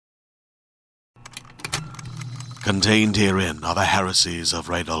Contained herein are the heresies of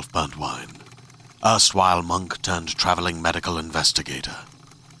Radolf Burntwine, erstwhile monk turned traveling medical investigator.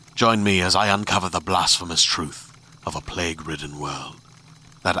 Join me as I uncover the blasphemous truth of a plague-ridden world,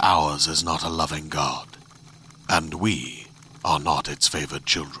 that ours is not a loving God, and we are not its favored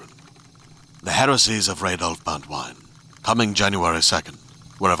children. The heresies of Radolf Burntwine, coming January 2nd,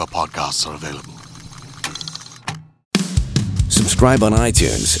 wherever podcasts are available. Subscribe on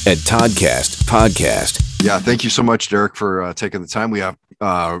iTunes at Toddcast Podcast. Yeah, thank you so much, Derek, for taking the time. We have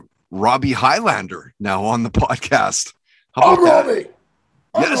Robbie Highlander now on the podcast. How about that? Robbie.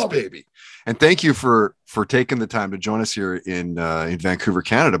 Yes, baby. And thank you for taking the time to join us here in Vancouver,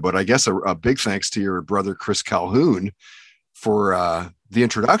 Canada. But I guess a big thanks to your brother, Chris Calhoun, for the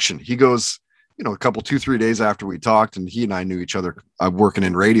introduction. He goes, a couple, 2-3 days after we talked, and he and I knew each other working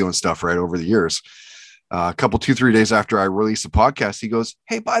in radio and stuff right over the years. A couple, 2-3 days after I released the podcast, he goes,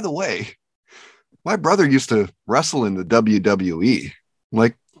 "Hey, by the way, my brother used to wrestle in the WWE." I'm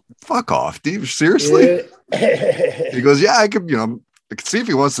like, fuck off, dude. Seriously? He goes, "Yeah, I could see if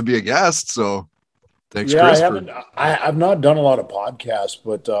he wants to be a guest." So thanks, yeah, Chris. I've not done a lot of podcasts,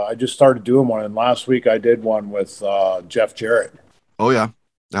 but I just started doing one. And last week I did one with Jeff Jarrett. Oh, yeah.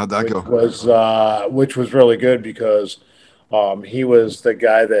 How'd that go? Which was really good because he was the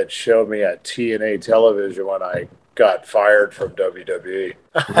guy that showed me at TNA television when I got fired from WWE.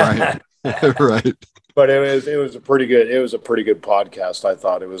 Right. Right. But it was a pretty good podcast. I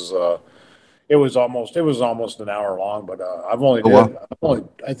thought it was almost an hour long, but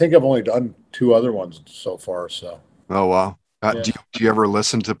I think I've only done 2 other ones so far. So. Oh, wow. Yeah. Do you ever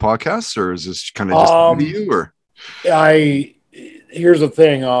listen to podcasts, or is this kind of just new to you? Or here's the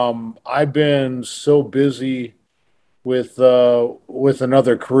thing. I've been so busy with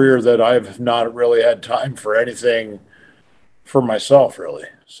another career that I've not really had time for anything for myself, really.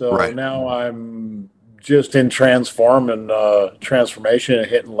 So right. Now I'm just in transformation and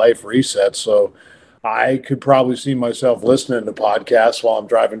hitting life reset. So I could probably see myself listening to podcasts while I'm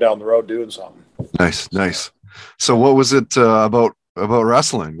driving down the road doing something. Nice. So what was it about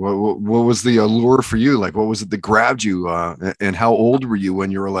wrestling? What was the allure for you? Like, what was it that grabbed you? And how old were you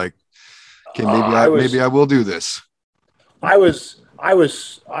when you were like, okay, maybe I will do this? I was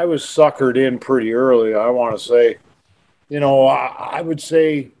suckered in pretty early. I want to say, I would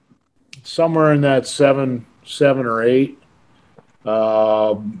say somewhere in that seven or 8,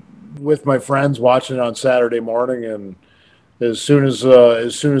 with my friends watching it on Saturday morning. And as soon as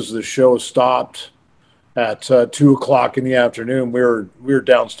the show stopped at 2:00 in the afternoon, we were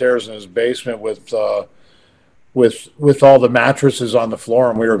downstairs in his basement with all the mattresses on the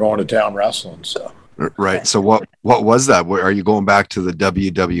floor, and we were going to town wrestling. So. Right. So what was that? Are you going back to the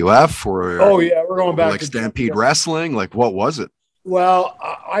WWF or? Oh yeah, we're going back like to Stampede Wrestling. Like, what was it? Well,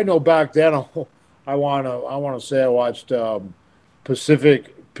 I know back then. I want to say I watched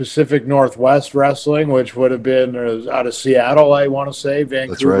Pacific Northwest Wrestling, which would have been out of Seattle. I want to say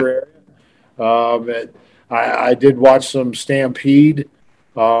Vancouver area. I did watch some Stampede,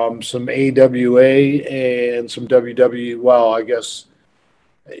 some AWA, and some WWE. Well, I guess.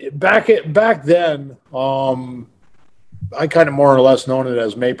 Back then, I kind of more or less known it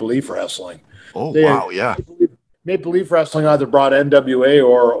as Maple Leaf Wrestling. Oh, wow, yeah. Maple Leaf Wrestling either brought NWA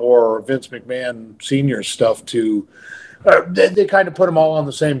or Vince McMahon Sr. stuff to. They kind of put them all on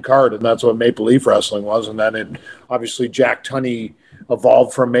the same card, and that's what Maple Leaf Wrestling was. And then obviously Jack Tunney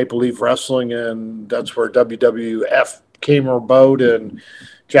evolved from Maple Leaf Wrestling, and that's where WWF came about. And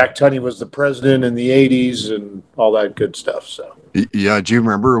Jack Tunney was the president in the 80s and all that good stuff. So. Yeah, do you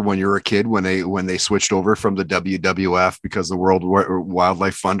remember when you were a kid when they switched over from the WWF because the World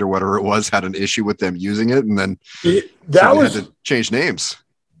Wildlife Fund or whatever it was had an issue with them using it, and then they had to change names?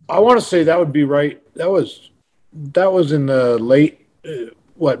 I want to say that would be right. That was in the late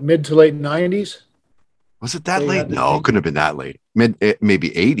mid to late 90s. Was it that late? No, it couldn't have been that late. Maybe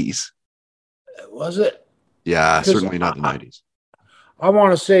 80s. Was it? Yeah, certainly not the 90s. I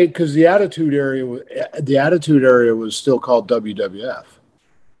want to say because the Attitude Area was still called WWF.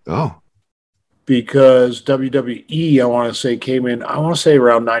 Oh, because WWE, I want to say, came in. I want to say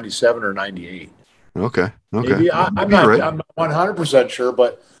around 97 or 98. Okay. Maybe. I'm not 100% sure,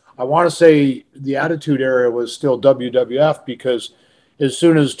 but I want to say the Attitude Era was still WWF because as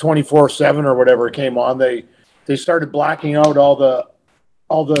soon as 24/7 or whatever came on, they started blacking out all the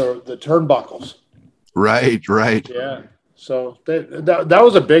turnbuckles. Right. Yeah. So that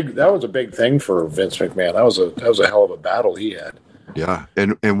was a big thing for Vince McMahon. That was a hell of a battle he had. Yeah.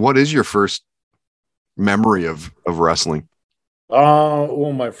 And what is your first memory of wrestling?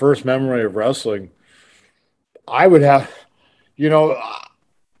 Well, my first memory of wrestling, I would have,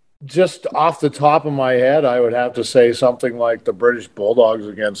 Just off the top of my head, I would have to say something like the British Bulldogs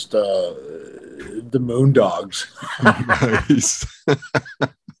against the Moondogs. Nice.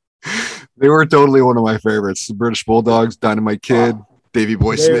 They were totally one of my favorites. The British Bulldogs, Dynamite Kid, Davey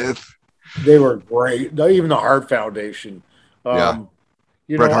Boy Smith. They were great. Even the Hart Foundation. Yeah.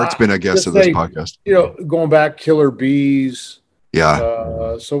 Bret Hart's been a guest of this podcast. Going back, Killer Bees.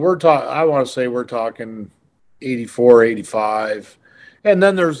 Yeah. So I want to say we're talking 84, 85. And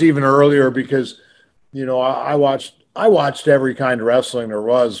then there's even earlier because, I watched every kind of wrestling there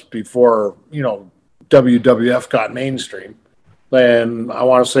was before, WWF got mainstream. And I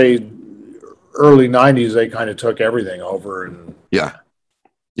want to say early 90s, they kind of took everything over. And yeah.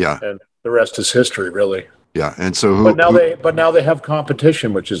 And the rest is history, really. Yeah. And so but now they have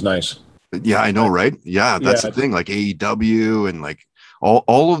competition, which is nice. Yeah, I know, right? Yeah, that's the thing. Like AEW and like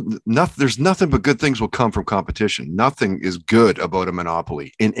all of nothing. There's nothing but good things will come from competition. Nothing is good about a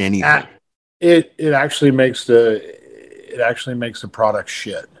monopoly in anything. It actually makes the product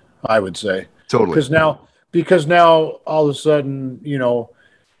shit, I would say. Totally. Because now all of a sudden,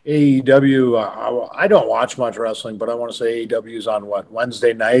 AEW, I don't watch much wrestling, but I want to say AEW is on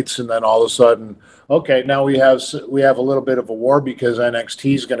Wednesday nights, and then all of a sudden, okay, now we have a little bit of a war because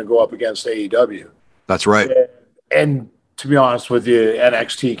NXT is going to go up against AEW. That's right. And to be honest with you,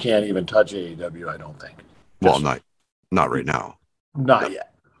 NXT can't even touch AEW, I don't think. Not right now. Not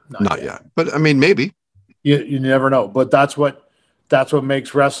yet. Not yet. But I mean, maybe. You never know. But that's what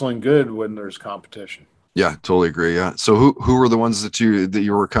makes wrestling good when there's competition. Yeah, totally agree. Yeah. So who were the ones that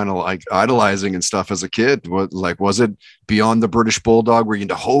you were kind of like idolizing and stuff as a kid? Was it beyond the British Bulldog? Were you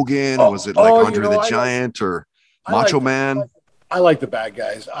into Hogan? Was it like Andre the Giant or Macho Man? I like the bad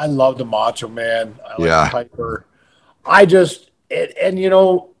guys. I love the Macho Man. I like Piper. I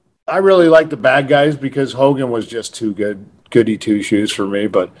really like the bad guys because Hogan was just too good. Goody two shoes for me,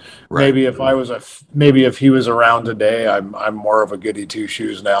 but maybe if he was around today, I'm more of a goody two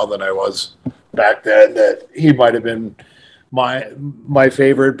shoes now than I was back then. That he might have been my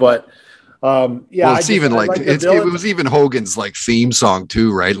favorite, but it's it was even Hogan's like theme song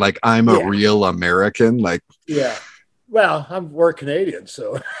too, right? Like I'm a real American, like Well, we're Canadian,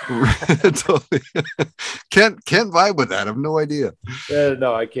 so totally. Can't vibe with that. I have no idea.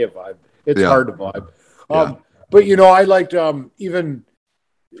 No, I can't vibe. It's hard to vibe. But I liked even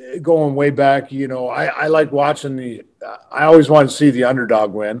going way back. I like watching I always wanted to see the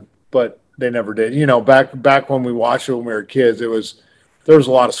underdog win, but they never did. Back when we watched it when we were kids, there was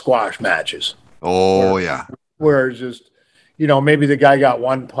a lot of squash matches. Oh, where it's just maybe the guy got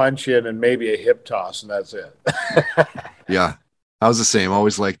one punch in and maybe a hip toss and that's it. Yeah, I was the same.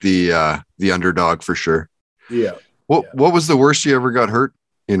 Always like the underdog for sure. Yeah. What was the worst you ever got hurt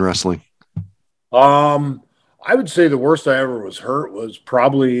in wrestling? I would say the worst I ever was hurt was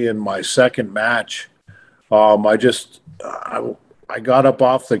probably in my second match. I got up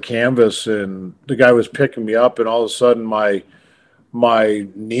off the canvas and the guy was picking me up and all of a sudden my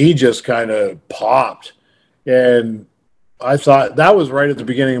knee just kind of popped. And I thought that was right at the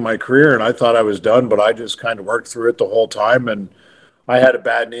beginning of my career and I thought I was done, but I just kind of worked through it the whole time. And I had a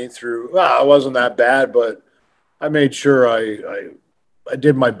bad knee through. It wasn't that bad, but I made sure I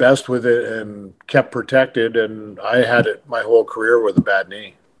did my best with it and kept protected, and I had it my whole career with a bad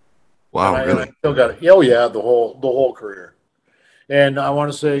knee. Wow, really? I still got it. Oh yeah, the whole career. And I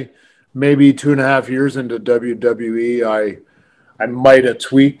want to say maybe 2.5 years into WWE, I might have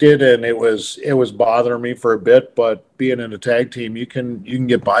tweaked it, and it was bothering me for a bit. But being in a tag team, you can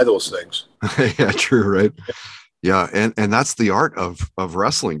get by those things. Yeah, true, right? Yeah, and that's the art of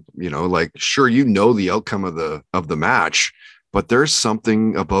wrestling. Like sure, the outcome of the match. But there's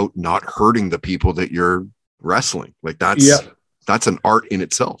something about not hurting the people that you're wrestling. Like that's an art in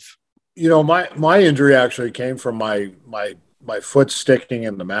itself. My injury actually came from my foot sticking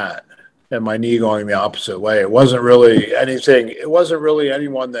in the mat and my knee going the opposite way. It wasn't really anything. It wasn't really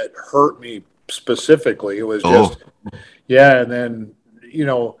anyone that hurt me specifically. It was just, And then,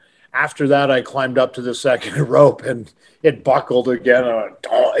 after that, I climbed up to the second rope and it buckled again.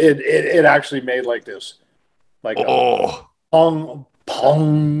 It actually made like this, pong,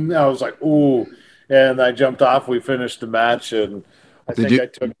 pong. I was like, ooh, and I jumped off. We finished the match, and I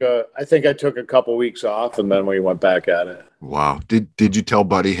think I took a couple weeks off, and then we went back at it. Wow. Did you tell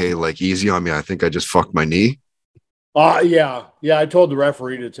Buddy, hey, like easy on me? I think I just fucked my knee. Yeah. I told the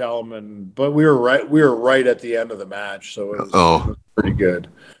referee to tell him, but we were right at the end of the match, so it was pretty good.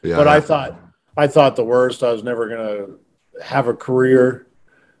 Yeah. But I thought the worst. I was never gonna have a career.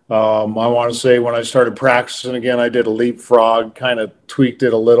 I want to say when I started practicing again, I did a leapfrog, kind of tweaked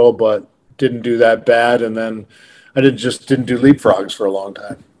it a little, but didn't do that bad. And then I just didn't do leapfrogs for a long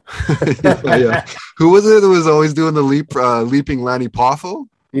time. Yeah. Who was it that was always doing the leaping Lanny Poffo?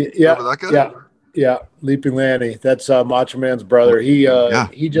 Yeah, Remember that guy? yeah. Leaping Lanny. That's Macho Man's brother. Yeah.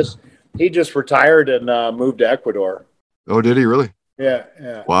 He just retired and moved to Ecuador. Oh, did he really? Yeah,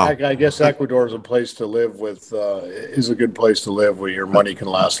 yeah. Wow. I guess Ecuador is a place to live with. Is a good place to live where your money can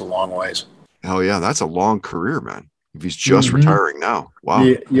last a long ways. Hell yeah, that's a long career, man. If he's just retiring now, wow.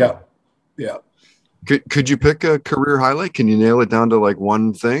 Yeah. Could you pick a career highlight? Can you nail it down to like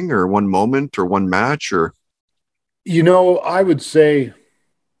one thing or one moment or one match or? I would say,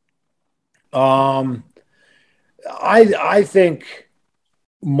 I think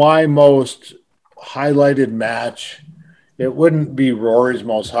my most highlighted match. It wouldn't be Rory's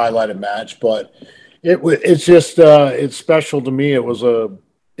most highlighted match, but it's just it's special to me. It was a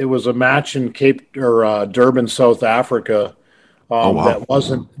match in Durban, South Africa. Oh, wow.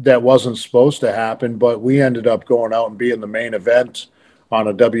 That wasn't supposed to happen, but we ended up going out and being the main event on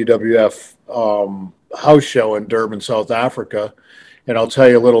a WWF house show in Durban, South Africa. And I'll tell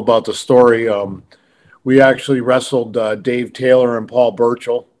you a little about the story. We actually wrestled Dave Taylor and Paul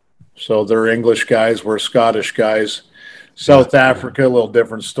Burchill. So they're English guys, we're Scottish guys. South Africa, a little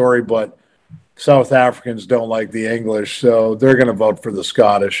different story, but South Africans don't like the English, so they're going to vote for the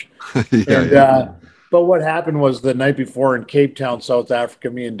Scottish. But what happened was the night before in Cape Town, South Africa,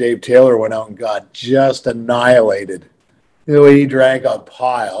 me and Dave Taylor went out and got just annihilated. We drank a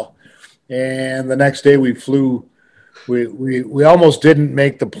pile. And the next day we flew. We almost didn't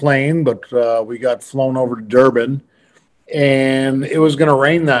make the plane, but we got flown over to Durban. And it was going to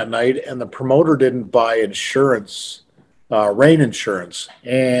rain that night, and the promoter didn't buy insurance, rain insurance.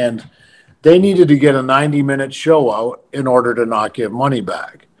 And they needed to get a 90-minute show out in order to not give money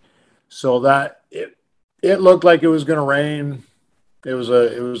back. So that it looked like it was going to rain. It was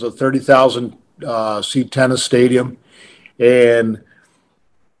a 30,000 seat tennis stadium, and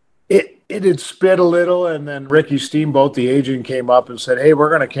it had spit a little. And then Ricky Steamboat, the agent, came up and said, "Hey, we're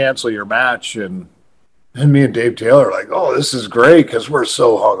going to cancel your match." And me and Dave Taylor are like, "Oh, this is great because we're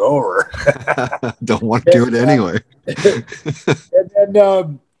so hungover." Don't want to do it anyway. And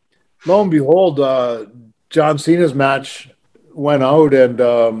then lo and behold, John Cena's match went out, and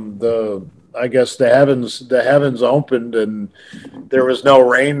I guess the heavens opened, and there was no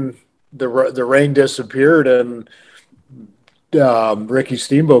rain. The rain disappeared, and Ricky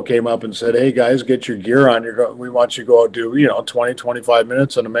Steamboat came up and said, "Hey guys, get your gear on. We want you to go out do 20, 25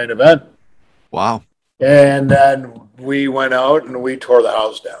 minutes in the main event." Wow. And then we went out and we tore the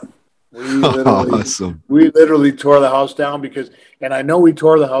house down. Awesome. We literally tore the house down and I know we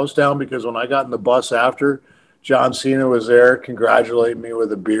tore the house down because when I got in the bus after, John Cena was there congratulating me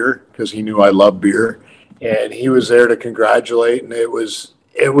with a beer because he knew I love beer, and he was there to congratulate, and it was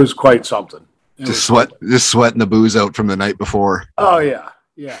quite something. Just sweating the booze out from the night before. Oh yeah.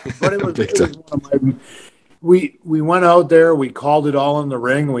 But it was one of my. We went out there, we called it all in the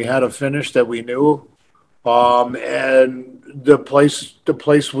ring, we had a finish that we knew, and the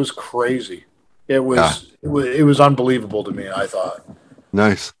place was crazy. It was unbelievable to me, I thought.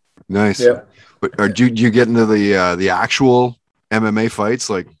 Nice. Yeah. But do you get into the actual MMA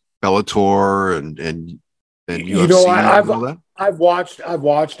fights like Bellator and UFC and all that? I've watched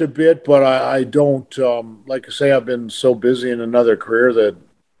a bit, but I don't like I say, I've been so busy in another career that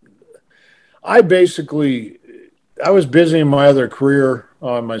I was busy in my other career,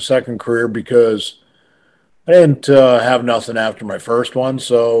 my second career, because I didn't have nothing after my first one.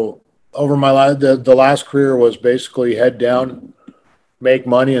 So over my life, the last career was basically head down, make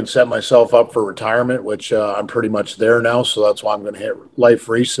money, and set myself up for retirement, which I'm pretty much there now. So that's why I'm going to hit life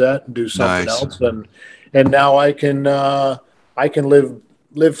reset and do something else. And now I can live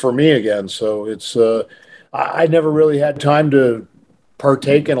for me again. So it's I never really had time to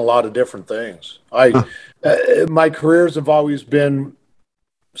partake in a lot of different things. My careers have always been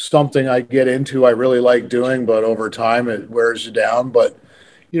something I get into, I really like doing, but over time it wears you down. But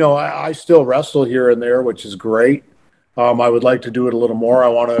I still wrestle here and there, which is great. I would like to do it a little more. I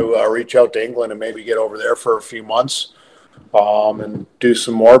want to reach out to England and maybe get over there for a few months and do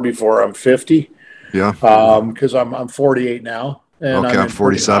some more before I'm 50. Yeah. Because I'm 48 now. And okay, I'm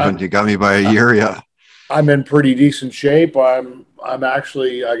 47. You got me by a year. Yeah. I'm in pretty decent shape. I'm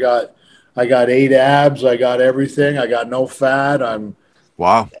actually, I got 8 abs. I got everything. I got no fat.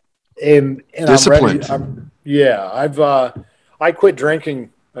 Wow. And disciplined. I'm ready. I quit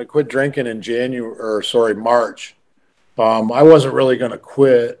drinking. I quit drinking in March. I wasn't really going to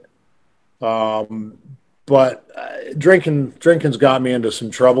quit. But drinking's got me into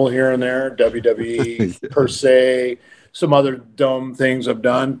some trouble here and there. WWE per se, some other dumb things I've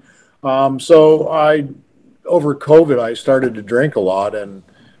done. So over COVID, I started to drink a lot, and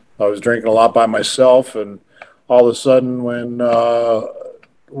I was drinking a lot by myself, and all of a sudden, when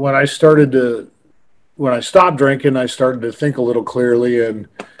I stopped drinking, I started to think a little clearly, and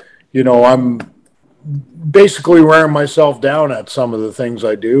I'm basically wearing myself down at some of the things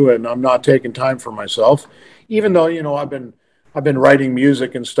I do, and I'm not taking time for myself, even though I've been writing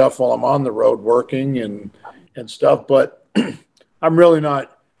music and stuff while I'm on the road working and stuff, but I'm really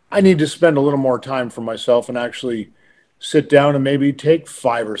not. I need to spend a little more time for myself and actually sit down and maybe take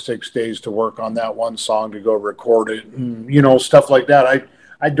 5 or 6 days to work on that one song, to go record it, and stuff like that.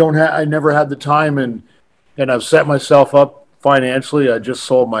 I never had the time, and I've set myself up financially. I just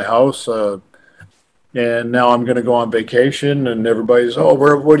sold my house, and now I'm going to go on vacation, and everybody's,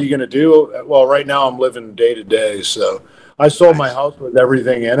 what are you going to do? Well, right now I'm living day to day. So I sold my house with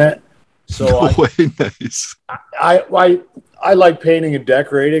everything in it. So Nice. I like painting and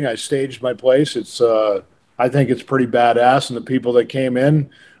decorating. I staged my place. I think it's pretty badass. And the people that came in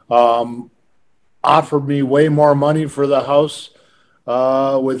offered me way more money for the house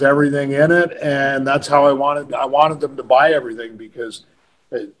with everything in it. And that's how I wanted them to buy everything, because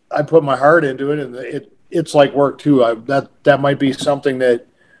I put my heart into it, and it's like work too. That might be something that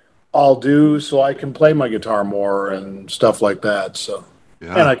I'll do so I can play my guitar more and stuff like that. So,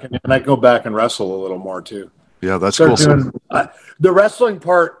 yeah. And I can go back and wrestle a little more too. Yeah, that's cool. The wrestling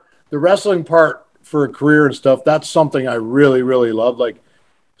part for a career and stuff, that's something I really, really love. Like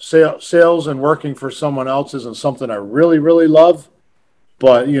sales and working for someone else isn't something I really, really love.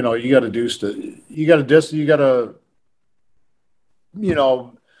 But you got to do stuff. You got to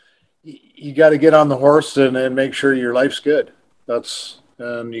get on the horse and make sure your life's good.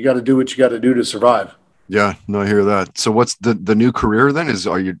 And you got to do what you got to do to survive. Yeah, no, I hear that. So what's the new career then? Is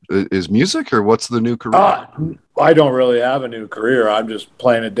music, or what's the new career? I don't really have a new career. I'm just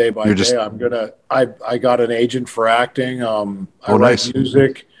playing it day by day. I got an agent for acting. I write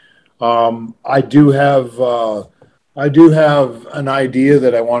music. I do have an idea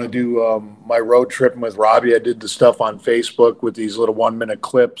that I want to do my road trip with Robbie. I did the stuff on Facebook with these little 1-minute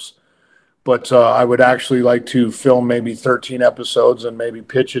clips, but I would actually like to film maybe 13 episodes and maybe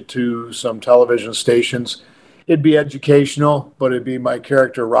pitch it to some television stations. It'd be educational, but it'd be my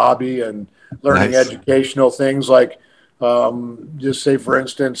character Robbie and learning educational things, like just say, for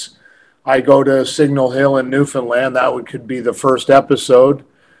instance, I go to Signal Hill in Newfoundland. Could be the first episode,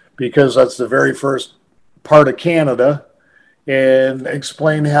 because that's the very first part of Canada, and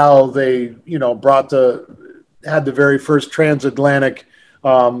explain how they, had the very first transatlantic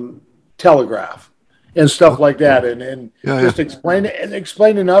telegraph and stuff like that, and just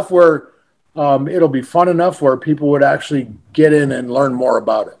explain enough where it'll be fun enough where people would actually get in and learn more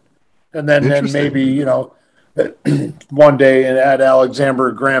about it, and then maybe one day at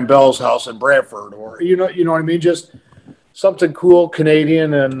Alexander Graham Bell's house in Brantford, or you know what I mean, just something cool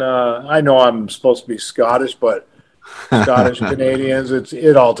Canadian. And I know I'm supposed to be Scottish, but Scottish Canadians,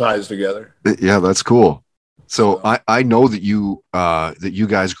 it all ties together. Yeah, that's cool. So I know that you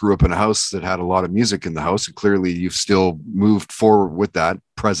guys grew up in a house that had a lot of music in the house, and clearly you've still moved forward with that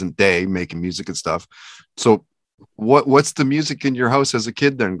present day, making music and stuff. So what's the music in your house as a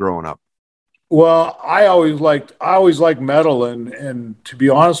kid then, growing up? Well, I always liked metal, and to be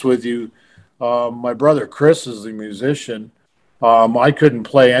honest with you, my brother Chris is the musician. I couldn't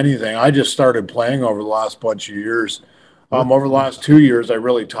play anything. I just started playing over the last bunch of years. Over the last 2 years, I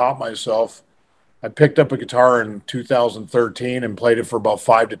really taught myself. I picked up a guitar in 2013 and played it for about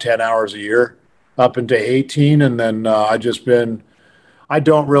 5 to 10 hours a year up into 18. And then I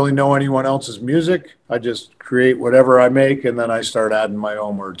don't really know anyone else's music. I just create whatever I make, and then I start adding my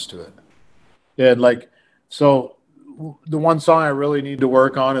own words to it. And so the one song I really need to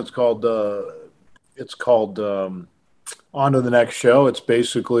work on, it's called On to the Next Show. It's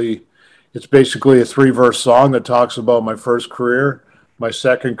basically a 3-verse song that talks about my first career, my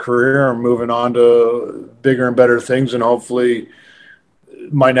second career. I'm moving on to bigger and better things, and hopefully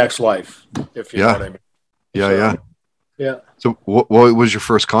my next life, if you know what I mean. Yeah. So what was your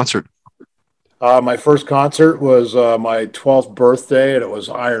first concert? My first concert was my 12th birthday, and it was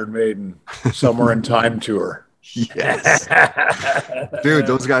Iron Maiden, Somewhere in Time tour. Yes. Dude,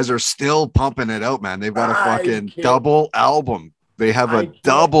 those guys are still pumping it out, man. They've got a fucking double album. They have a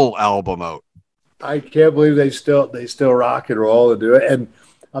double album out. I can't believe they still rock and roll and do it. And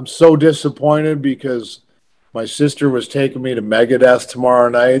I'm so disappointed, because my sister was taking me to Megadeth tomorrow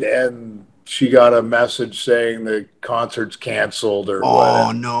night, and she got a message saying the concert's canceled or whatever.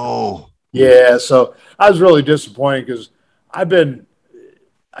 Oh no. Yeah, so I was really disappointed, because I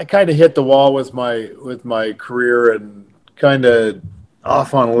kind of hit the wall with my career and kind of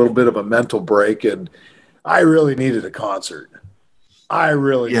off on a little bit of a mental break, and I really needed a concert. I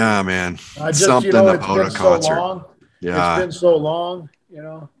really Yeah, do. man. I just, Something it's about been a so concert. long. Yeah. It's been so long,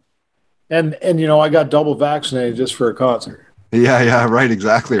 and I got double vaccinated just for a concert. Yeah, right.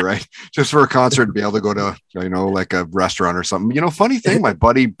 Exactly. Right. Just for a concert to be able to go to, like a restaurant or something. Funny thing, my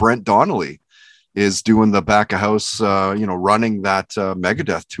buddy Brent Donnelly is doing the back of house, running that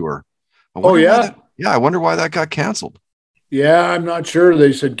Megadeth tour. Oh, yeah. I wonder why that got canceled. Yeah, I'm not sure.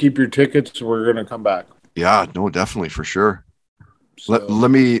 They said keep your tickets. We're going to come back. Yeah, no, definitely for sure. So. Let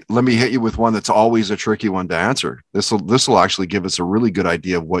me hit you with one that's always a tricky one to answer. This will actually give us a really good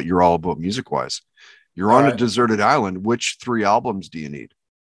idea of what you're all about music wise. You're on a deserted island. Which 3 albums do you need?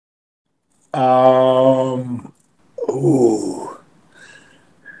 Ooh.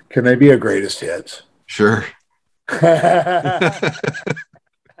 Can they be a greatest hits? Sure.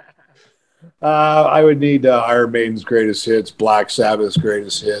 I would need Iron Maiden's greatest hits, Black Sabbath's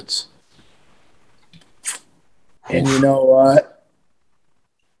greatest hits. And you know what?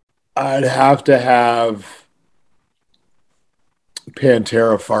 I'd have to have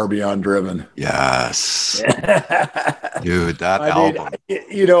Pantera, Far Beyond Driven. Yes. Dude, that album.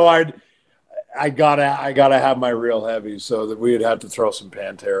 I gotta have my real heavy, so that we'd have to throw some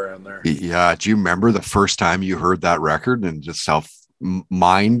Pantera in there. Yeah. Do you remember the first time you heard that record and just how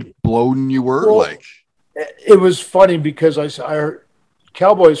mind blown you were? Well, it was funny because I heard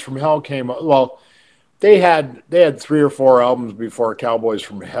Cowboys from Hell came. Well, they had 3 or 4 albums before Cowboys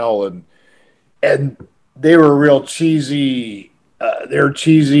from Hell, and they were real cheesy. They were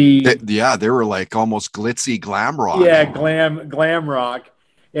cheesy. They were like almost glitzy glam rock. Yeah, glam rock.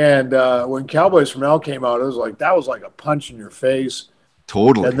 And when Cowboys from Hell came out, it was like a punch in your face.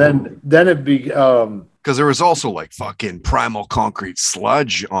 Totally. And then it became because there was also like fucking Primal Concrete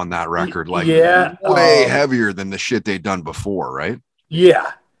Sludge on that record, like way heavier than the shit they'd done before, right?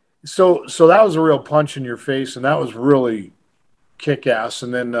 Yeah. So that was a real punch in your face, and that was really kick ass.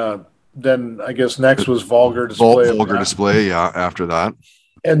 And then I guess next was Vulgar Display. Vulgar Display, yeah. After that,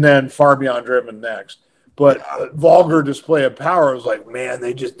 and then Far Beyond Driven next. But Vulgar Display of Power was like, man,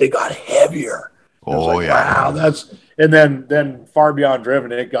 they got heavier. Oh yeah, wow, and then Far Beyond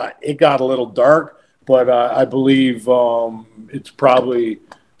Driven, it got a little dark, but I believe it's probably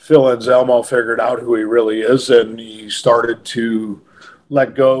Phil Anselmo figured out who he really is, and he started to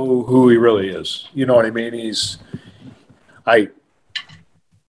let go who he really is. You know what I mean? I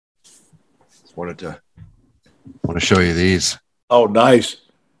wanted to show you these. Oh, nice.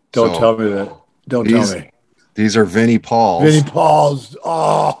 Don't tell me that. Don't tell me. These are Vinnie Paul's. Vinnie Paul's.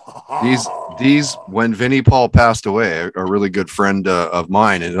 Oh. These when Vinnie Paul passed away, a really good friend of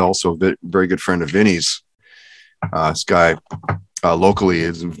mine, and also a very good friend of Vinnie's. This guy locally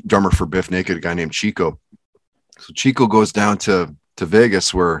is a drummer for Biff Naked, a guy named Chico. So Chico goes down to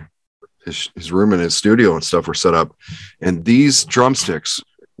Vegas where his room and his studio and stuff were set up, and these drumsticks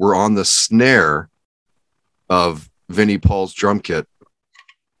were on the snare of Vinnie Paul's drum kit,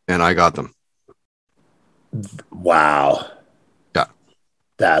 and I got them. Wow. Yeah.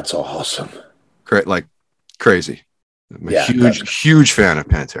 That's awesome. Crazy. I'm a huge fan of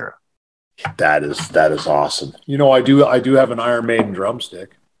Pantera. That is awesome. I do have an Iron Maiden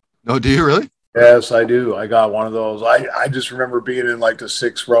drumstick. Oh, do you really? Yes, I do. I got one of those. I just remember being in like the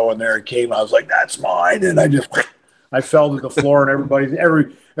 6th row, and there it came. I was like, that's mine. And I fell to the floor, and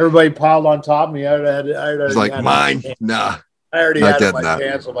everybody piled on top of me. It's like mine. Nah. I already had it in my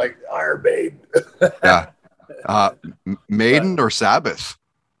pants. I'm like, Iron Maiden. Yeah. Maiden or Sabbath?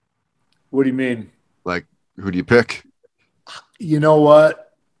 What do you mean? Like, who do you pick? You know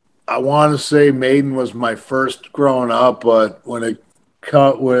what? I want to say Maiden was my first growing up, but when it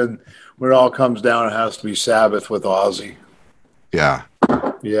all comes down, it has to be Sabbath with Ozzy. Yeah.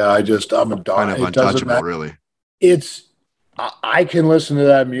 Yeah, I'm a dog. Kind of untouchable, really. I can listen to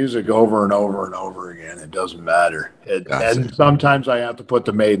that music over and over and over again. It doesn't matter. And sometimes I have to put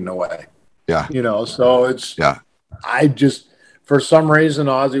the Maiden away. Yeah. So it's, I just, for some reason,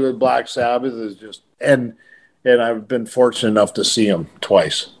 Ozzy with Black Sabbath is just, and I've been fortunate enough to see him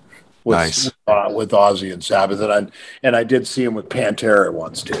twice with Ozzy and Sabbath. And I did see him with Pantera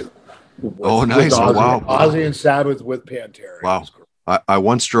once too. Nice. Ozzy, wow. Ozzy and Sabbath with Pantera. Wow. I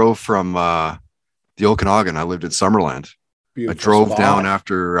once drove from the Okanagan. I lived in Summerland. Beautiful I drove down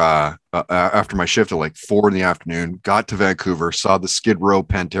after my shift at like 4 p.m, got to Vancouver, saw the Skid Row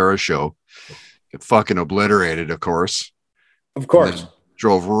Pantera show, get fucking obliterated, of course. Of course.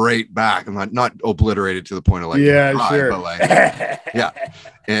 Drove right back. I'm not obliterated to the point of like, sure. But like, yeah.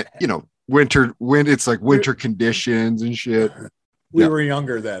 And, winter, it's like winter conditions and shit. We were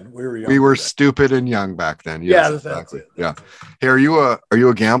younger then. We were stupid and young back then. Yes, yeah, exactly. That's it. Yeah. Hey, are you a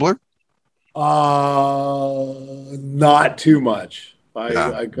gambler? Not too much.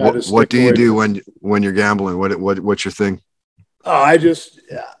 I kind of what do you do when you're gambling? What's your thing? I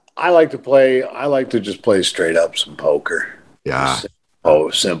like to play. I like to just play straight up some poker. Yeah.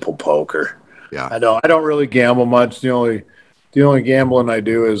 Simple poker. Yeah. I don't really gamble much. The only gambling I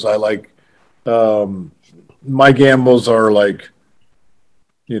do is I like my gambles are like,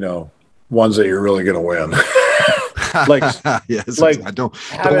 ones that you're really going to win. Like, yes, like don't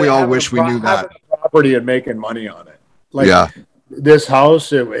we all wish we knew that? Having a property and making money on it. Like, yeah. This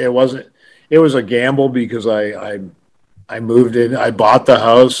house, it was a gamble because I moved in. I bought the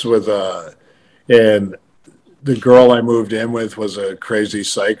house and the girl I moved in with was a crazy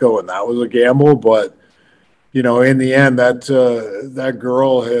psycho, and that was a gamble. But in the end, that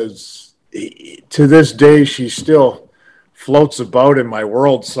girl has, to this day, she still floats about in my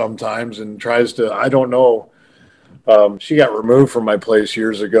world sometimes and tries to. I don't know. She got removed from my place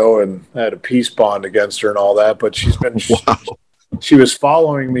years ago, and I had a peace bond against her and all that. But she's been. Wow. She was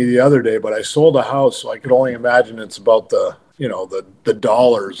following me the other day, but I sold a house, so I could only imagine it's about the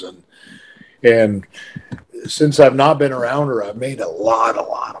dollars, and since I've not been around her, I've made a lot of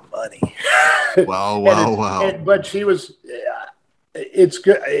money. Wow. But she was, it's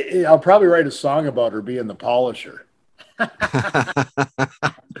good. I'll probably write a song about her being the polisher.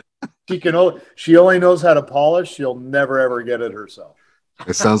 She only knows how to polish. She'll never ever get it herself.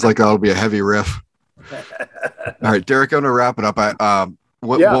 It sounds like that'll be a heavy riff. All right, Derek, I'm going to wrap it up.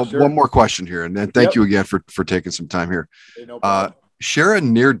 One more question here, and then thank you again for taking some time here. Hey, no problem. Share a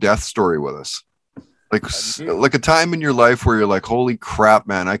near-death story with us, like a time in your life where you're like, "Holy crap,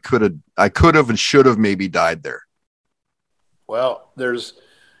 man! I could have and should have maybe died there." Well,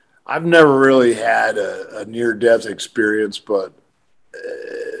 I've never really had a near-death experience, but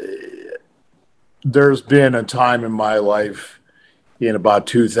there's been a time in my life in about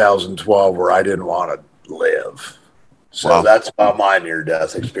 2012 where I didn't want to live. So that's about my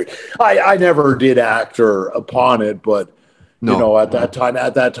near-death experience. I never did act upon it, but at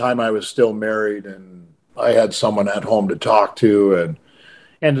that time I was still married and I had someone at home to talk to and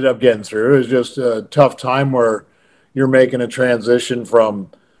ended up getting through. It was just a tough time where you're making a transition from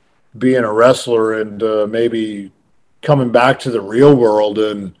being a wrestler and maybe coming back to the real world,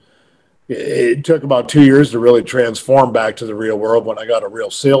 and it took about 2 years to really transform back to the real world when I got a real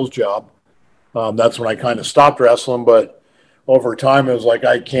sales job. That's when I kind of stopped wrestling, but over time it was like,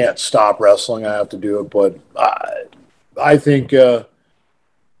 I can't stop wrestling. I have to do it. But I think, that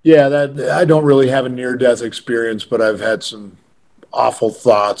I don't really have a near-death experience, but I've had some awful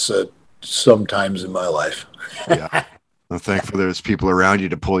thoughts at sometimes in my life. Yeah. Well, thankfully there's people around you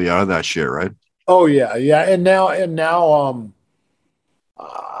to pull you out of that shit, right? Oh yeah. Yeah. And now,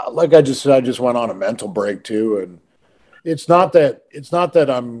 like I just said, I just went on a mental break too. And it's not that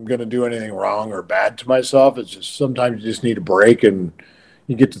I'm going to do anything wrong or bad to myself. It's just sometimes you just need a break and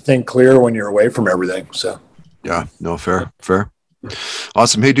you get to think clear when you're away from everything. So yeah, no, fair.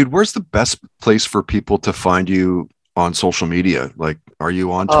 Awesome. Hey dude, where's the best place for people to find you on social media? Like, are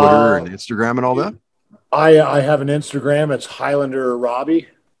you on Twitter and Instagram and all that? I have an Instagram. It's Highlander Robbie.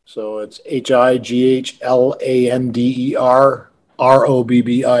 So it's HIGHLANDER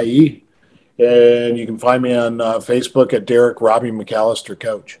ROBBIE. And you can find me on Facebook at Derek Robbie McAllister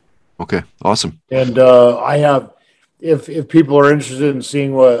Coach. Okay, awesome. And I have, if people are interested in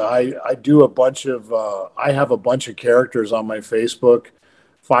seeing what I do, I have a bunch of characters on my Facebook,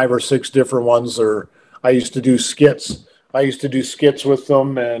 5 or 6 different ones. I used to do skits. With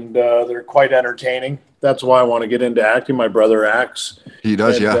them, and they're quite entertaining. That's why I want to get into acting. My brother acts. He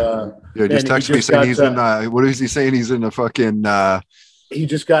does, yeah. He just texted me saying he's in. What is he saying? He's in a fucking. He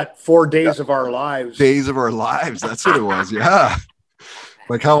just got 4 days of our lives. Days of our lives. That's what it was. Yeah.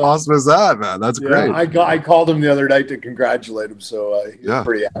 Like, how awesome is that, man? That's great. I called him the other night to congratulate him, so he's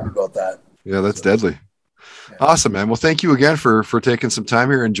pretty happy about that. Yeah, that's deadly. Yeah. Awesome, man. Well, thank you again for taking some time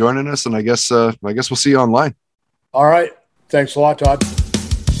here and joining us. And I guess we'll see you online. All right. Thanks a lot, Todd.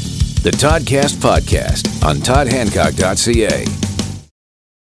 The Toddcast Podcast on toddhancock.ca.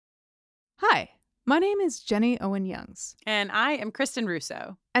 Hi, my name is Jenny Owen Youngs. And I am Kristen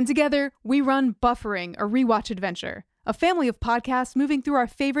Russo. And together, we run Buffering, a Rewatch Adventure, a family of podcasts moving through our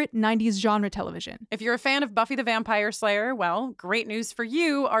favorite 90s genre television. If you're a fan of Buffy the Vampire Slayer, well, great news for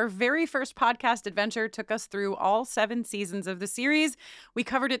you. Our very first podcast adventure took us through all 7 seasons of the series. We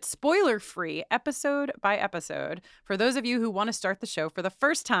covered it spoiler-free, episode by episode. For those of you who want to start the show for the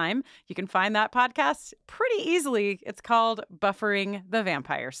first time, you can find that podcast pretty easily. It's called Buffering the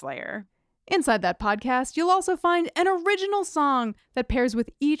Vampire Slayer. Inside that podcast, you'll also find an original song that pairs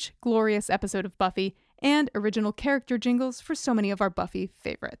with each glorious episode of Buffy, and original character jingles for so many of our Buffy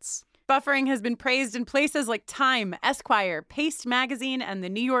favorites. Buffering has been praised in places like Time, Esquire, Paste Magazine, and the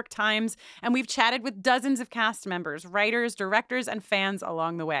New York Times, and we've chatted with dozens of cast members, writers, directors, and fans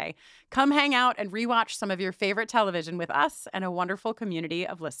along the way. Come hang out and rewatch some of your favorite television with us and a wonderful community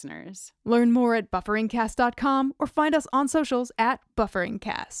of listeners. Learn more at bufferingcast.com or find us on socials at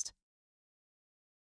bufferingcast.